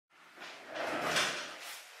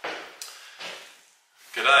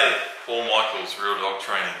Paul Michaels, Real Dog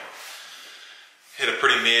Training. Had a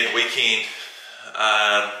pretty mad weekend.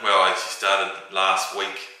 Well, I actually started last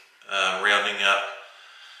week rounding up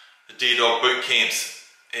the deer dog boot camps,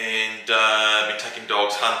 and been taking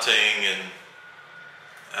dogs hunting, and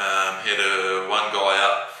had one guy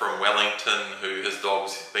up from Wellington who his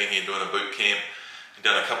dog's been here doing a boot camp. He'd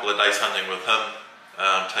done a couple of days hunting with him,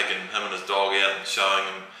 taking him and his dog out and showing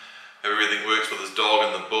him how everything works with his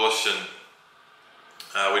dog in the bush, and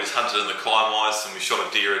we just hunted in the Kaimais, and we shot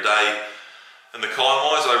a deer a day in the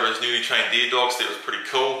Kaimais over his newly trained deer dogs. That was pretty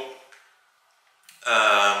cool.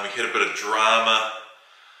 We had a bit of drama.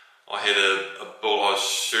 I had a bull, I was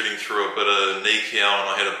shooting through a bit of knee cow, and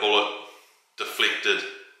I had a bullet deflected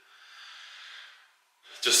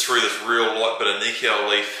just through this real light bit of knee cow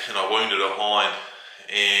leaf, and I wounded a hind,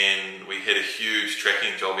 and we had a huge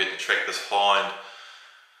tracking job. We had to track this hind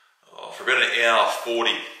for about an hour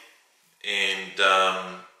 40, and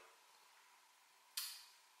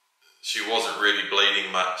she wasn't really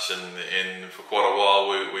bleeding much, and for quite a while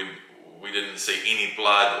we didn't see any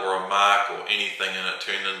blood or a mark or anything, and it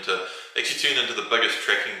turned into the biggest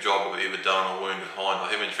tracking job I've ever done on a wounded hind.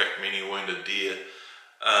 I haven't tracked many wounded deer,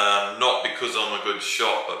 not because I'm a good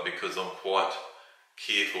shot, but because I'm quite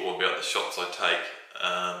careful about the shots I take.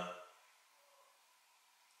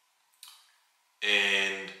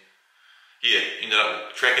 And yeah, ended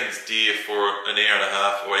up tracking this deer for an hour and a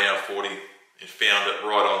half or an hour 40, and found it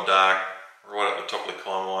right on dark, right up the top of the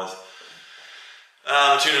Kaimais.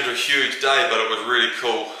 It turned into a huge day, but it was really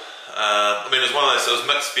cool. I mean, it was one of those, it was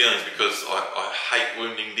mixed feelings, because I hate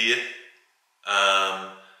wounding deer,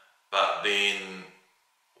 but then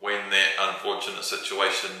when that unfortunate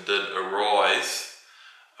situation did arise,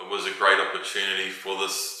 it was a great opportunity for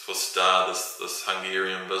Star, this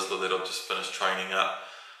Hungarian Vizsla that I've just finished training up,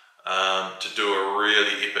 to do a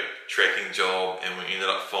really epic tracking job, and we ended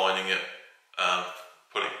up finding it,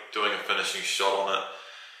 doing a finishing shot on it,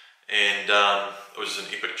 and it was just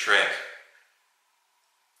an epic track.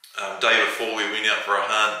 Day before we went out for a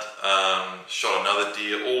hunt, shot another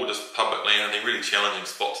deer, all just public land, and really challenging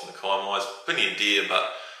spots in the Kaimais. Plenty of deer,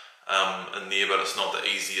 but it's not the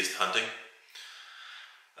easiest hunting.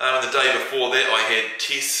 The day before that, I had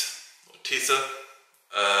Tessa,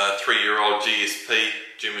 3-year-old GSP,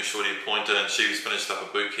 German Shorty Pointer, and she was finished up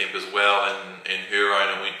a boot camp as well, and her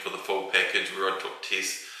owner went for the full package, where I took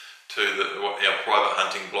Tess to our private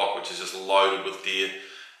hunting block, which is just loaded with deer,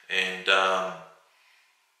 and got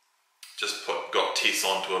Tess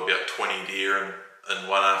onto about 20 deer in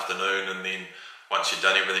one afternoon, and then once she'd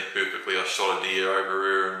done everything perfectly, I shot a deer over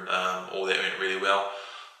her, and all that went really well.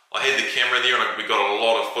 I had the camera there, and we got a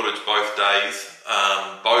lot of footage both days.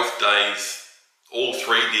 Both days, all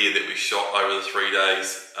 3 deer that we shot over the 3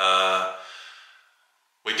 days,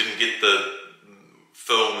 we didn't get the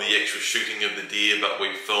film the actual shooting of the deer, but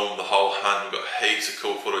we filmed the whole hunt. We got heaps of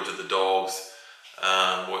cool footage of the dogs,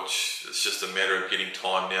 which it's just a matter of getting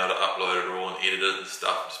time now to upload it all and edit it and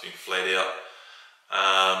stuff. It's been flat out.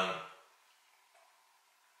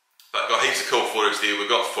 But got heaps of cool footage there. We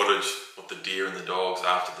got footage of the deer and the dogs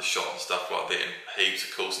after the shot and stuff like that, and heaps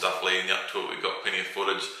of cool stuff leading up to it. We got plenty of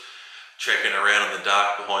footage tracking around in the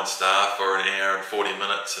dark behind Star for an hour and 40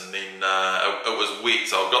 minutes, and then it was wet,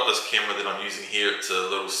 so I've got this camera that I'm using here. It's a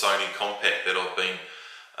little Sony Compact that I've been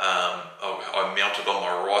I mounted on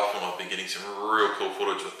my rifle, and I've been getting some real cool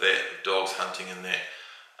footage with that, of dogs hunting and that.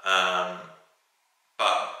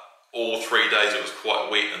 But all 3 days it was quite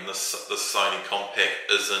wet, and this Sony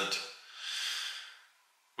Compact isn't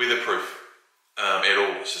weatherproof at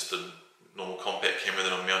all. It's just a normal compact camera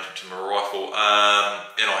that I'm mounted to my rifle,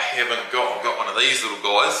 and I've got one of these little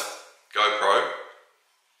guys, GoPro,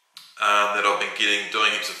 that I've been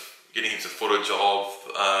doing heaps of footage of,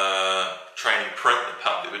 training Print, the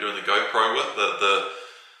pup that we're doing the GoPro with, that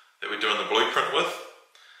we're doing the blueprint with,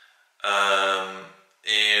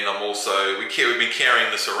 and I'm also, we've been carrying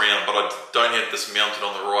this around, but I don't have this mounted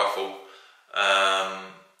on the rifle,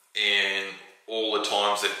 and all the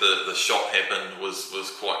times that the shot happened was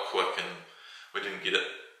quite quick, and we didn't get it.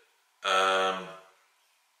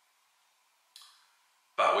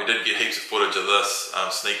 But we did get heaps of footage of this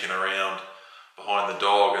sneaking around behind the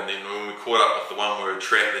dog, and then when we caught up with the one the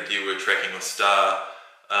deer we were tracking with Star,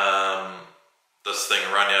 this thing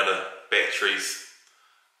ran out of batteries,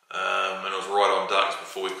 and it was right on dark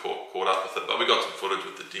before we caught up with it. But we got some footage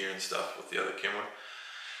with the deer and stuff with the other camera.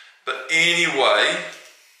 But anyway,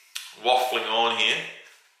 waffling on here.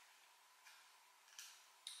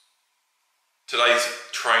 Today's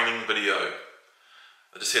training video,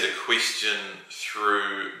 I just had a question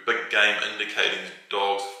through Big Game Indicating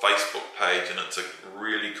Dogs Facebook page, and it's a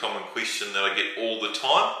really common question that I get all the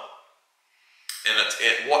time. And it's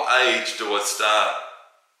at what age do I start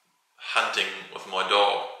hunting with my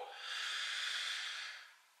dog?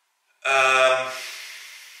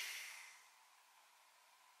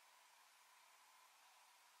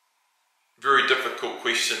 Very difficult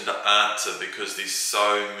question to answer because there's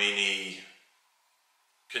so many.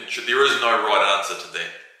 There is no right answer to that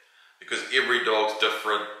because every dog's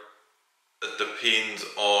different. It depends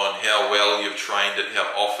on how well you've trained it,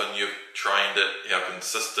 how often you've trained it, how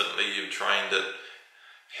consistently you've trained it,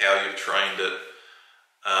 how you've trained it,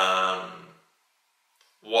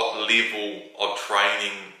 what level of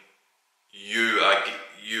training you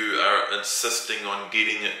are insisting on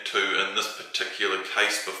getting it to in this particular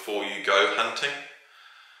case before you go hunting,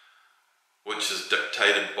 which is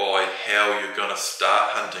dictated by how you're going to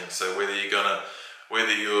start hunting. So whether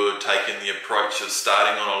you're taking the approach of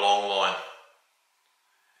starting on a long line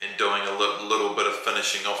and doing a little bit of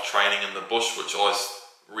finishing off training in the bush, which I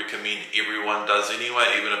recommend everyone does anyway,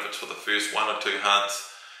 even if it's for the first 1 or 2 hunts.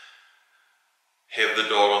 Have the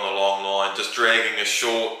dog on the long line, just dragging a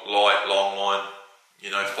short, light, long line,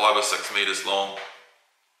 5 or 6 meters long.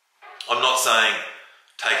 I'm not saying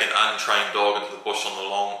take an untrained dog into the bush on a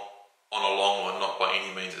long line, not by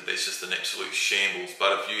any means. That's just an absolute shambles.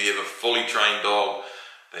 But if you have a fully trained dog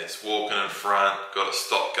that's walking in front, got a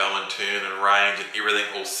stop, go and turn and range and everything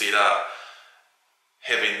all set up,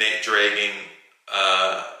 having that dragging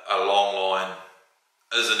a long line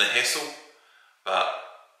isn't a hassle,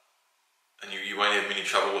 and you won't have much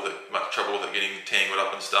trouble with it getting tangled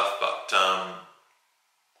up and stuff, but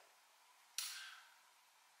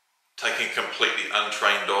taking a completely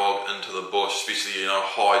untrained dog into the bush, especially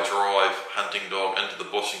high drive hunting dog into the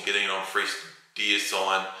bush and getting it on fresh deer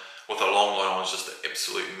sign with a long line on is just an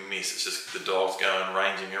absolute mess. It's just the dog's going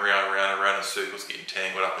ranging around in circles, getting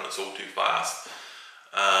tangled up, and it's all too fast.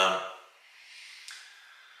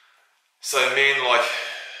 So man, like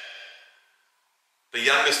the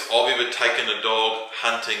youngest I've ever taken a dog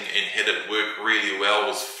hunting and had it work really well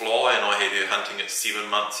was Fly, and I had her hunting at 7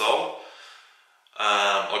 months old.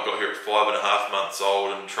 I got her at 5.5 months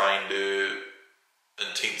old and trained her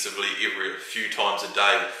intensively a few times a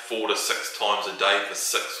day, 4 to 6 times a day for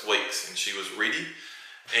 6 weeks, and she was ready.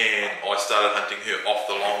 And I started hunting her off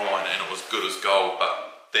the long line and it was good as gold,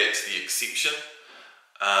 but that's the exception.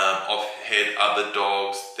 I've had other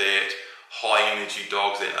dogs, high energy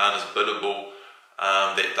dogs that aren't as biddable,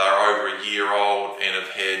 that they're over a year old and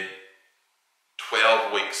have had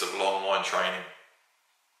 12 weeks of long line training,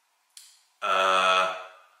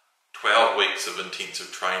 12 weeks of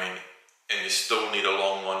intensive training, and you still need a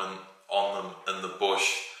long line on them in the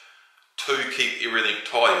bush to keep everything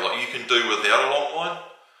tidy. Like you can do without a long line,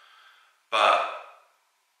 but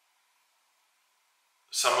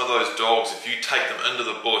some of those dogs, if you take them into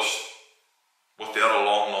the bush without a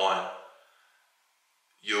long line,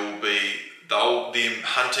 the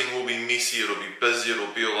hunting will be messy, it'll be busy,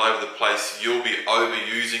 it'll be all over the place, you'll be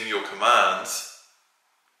overusing your commands.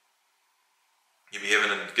 You'll be having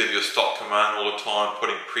to give your stop command all the time,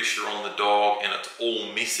 putting pressure on the dog, and it's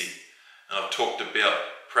all messy. And I've talked about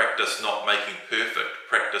practice not making perfect,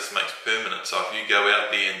 practice makes permanent. So if you go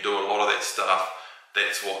out there and do a lot of that stuff,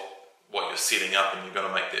 that's what you're setting up, and you're going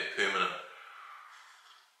to make that permanent.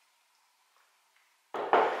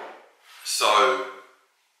 So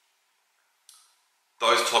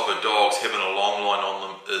those type of dogs, having a long line on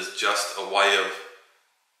them is just a way of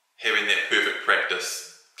having that perfect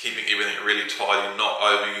practice, keeping everything really tidy, not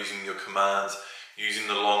overusing your commands, using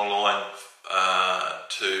the long line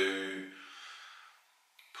to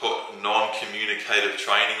put non-communicative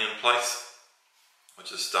training in place,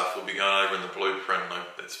 which is stuff we'll be going over in the blueprint.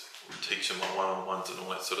 That's teaching my one-on-ones and all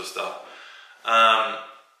that sort of stuff.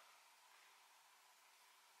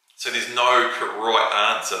 So there's no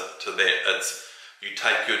right answer to that. It's you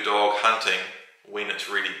take your dog hunting when it's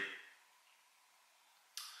ready.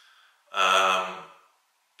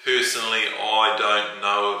 Personally, I don't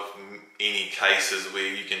know of any cases where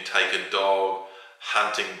you can take a dog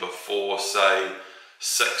hunting before, say,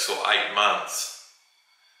 6 or 8 months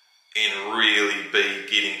and really be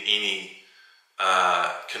getting any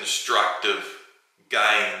constructive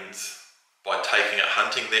gains by taking it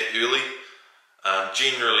hunting that early.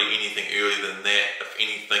 Generally, anything earlier than that, if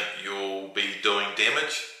anything, you'll be doing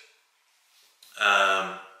damage.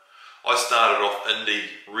 I started off Indy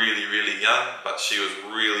really, really young, but she was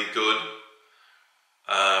really good,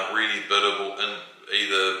 really biddable, and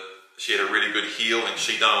she had a really good heel, and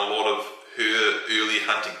she done a lot of her early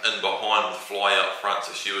hunting in behind with Fly out front,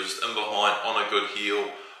 so she was in behind on a good heel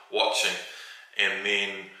watching, and then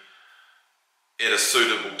at a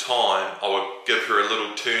suitable time I would give her a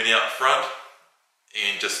little turn out front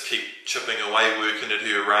and just keep chipping away, working at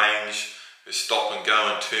her range, her stop and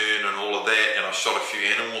go and turn and all of that. And I shot a few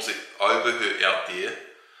animals over her out there,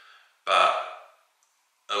 but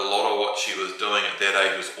a lot of what she was doing at that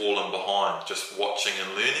age was all in behind, just watching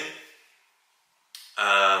and learning.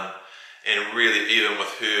 And really, even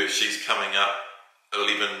with her, she's coming up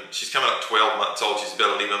 12 months old, she's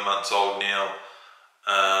about 11 months old now.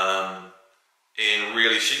 And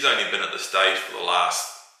really, she's only been at the stage for the last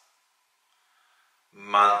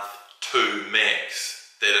month, 2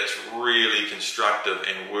 max, that it's really constructive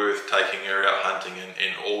and worth taking her out hunting,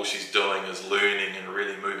 and all she's doing is learning and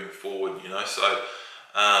really moving forward, you know. So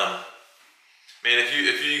man, if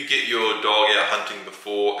you get your dog out hunting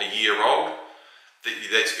before a year old,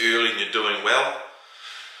 that's early and you're doing well.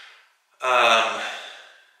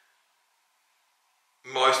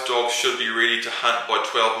 Most dogs should be ready to hunt by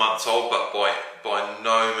 12 months old, but by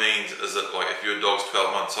no means is it like if your dog's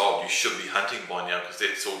 12 months old, you should be hunting by now, because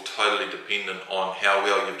that's all totally dependent on how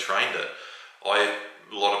well you've trained it. A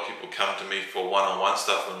lot of people come to me for one-on-one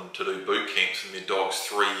stuff and to do boot camps, and their dog's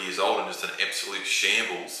 3 years old and just an absolute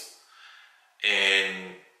shambles,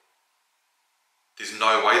 and there's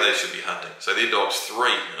no way they should be hunting. So their dog's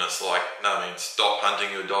 3, and it's like, no man, stop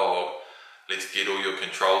hunting your dog. Let's get all your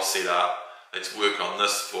controls set up. Let's work on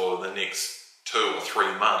this for the next 2 or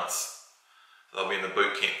 3 months. They'll be in the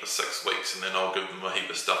boot camp for 6 weeks, and then I'll give them a heap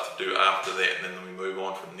of stuff to do after that, and then we move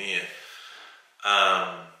on from there.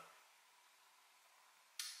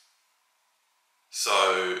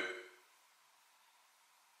 So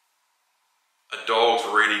a dog's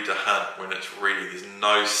ready to hunt when it's ready. There's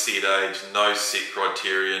no set age, no set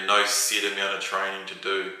criteria, no set amount of training to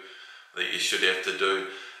do that you should have to do.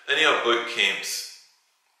 In our boot camps,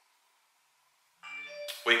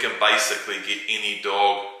 we can basically get any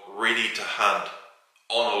dog ready to hunt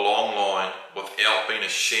on a long line without being a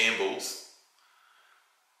shambles,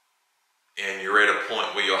 and you're at a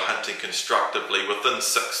point where you're hunting constructively within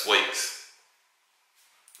 6 weeks.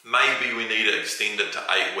 Maybe we need to extend it to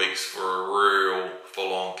 8 weeks for a real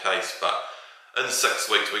full-on case, but in 6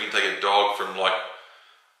 weeks we can take a dog from like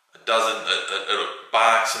it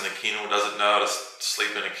barks in the kennel, doesn't know how to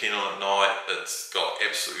sleep in a kennel at night, it's got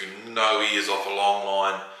absolutely no ears off a long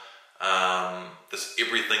line,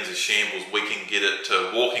 everything's a shambles. We can get it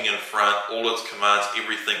to walking in front, all its commands,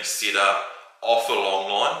 everything's set up off a long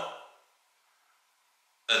line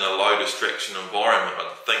in a low distraction environment. But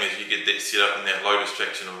the thing is, you get that set up in that low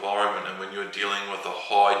distraction environment, and when you're dealing with a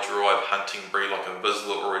high drive hunting breed like a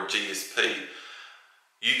Vizsla or a GSP,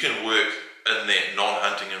 you can work in that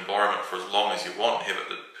non-hunting environment for as long as you want, have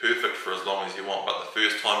it perfect for as long as you want. But the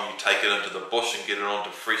first time you take it into the bush and get it onto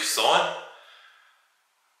fresh sign,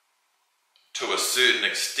 to a certain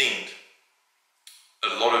extent,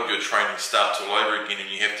 a lot of your training starts all over again, and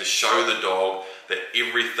you have to show the dog that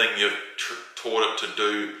everything you've taught it to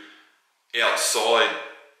do outside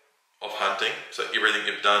of hunting, so everything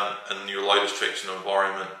you've done in your low distraction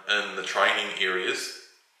environment in the training areas,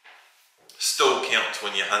 still counts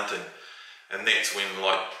when you're hunting. And that's when,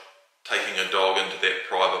 like, taking a dog into that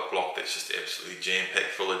private block that's just absolutely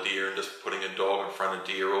jam-packed full of deer, and just putting a dog in front of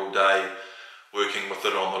deer all day, working with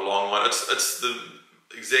it on the long line. It's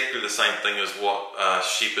exactly the same thing as what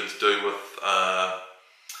shepherds do with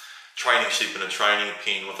training sheep in a training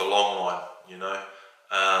pen with a long line, you know.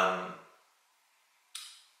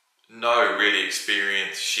 No really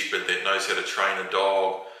experienced shepherd that knows how to train a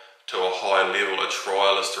dog to a high level, a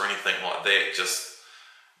trialist or anything like that, just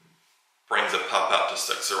brings a pup up to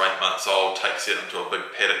 6 or 8 months old, takes it into a big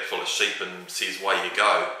paddock full of sheep and says, away you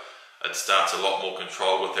go. It starts a lot more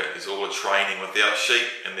control with that. There's all the training without sheep,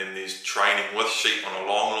 and then there's training with sheep on a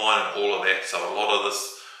long line and all of that. So a lot of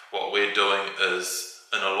this, what we're doing, is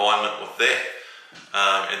in alignment with that.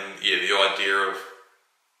 And yeah, the idea of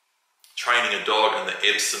training a dog in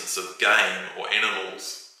the absence of game or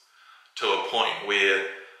animals to a point where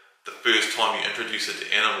the first time you introduce it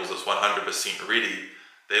to animals it's 100% ready,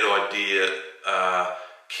 that idea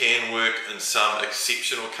can work in some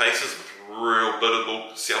exceptional cases with real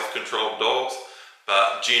biddable self-controlled dogs,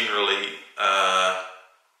 but generally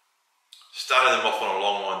starting them off on a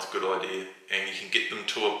long line is a good idea, and you can get them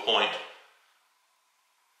to a point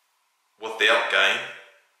without game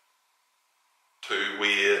to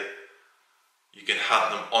where you can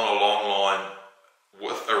hunt them on a long line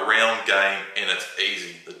with around game, and it's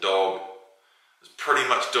easy. The dog is pretty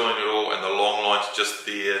much doing it all, and the long line's just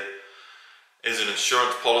there as an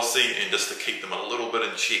insurance policy and just to keep them a little bit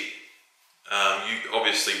in check. You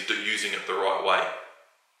obviously do using it the right way.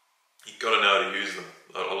 You've got to know how to use them,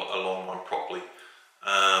 a long line, properly.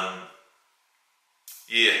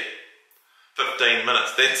 Yeah, 15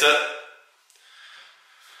 minutes, that's it.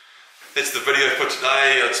 that's the video for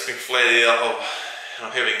today. It's been flat out.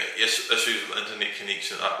 I'm having issues with internet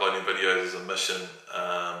connection. Uploading videos is a mission.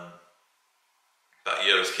 But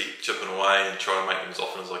yeah, just keep chipping away and try to make them as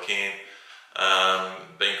often as I can.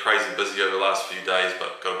 Been crazy busy over the last few days,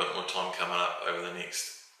 but got a bit more time coming up over the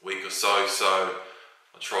next week or so. So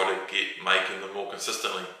I'll try to get making them more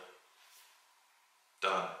consistently.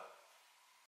 Done.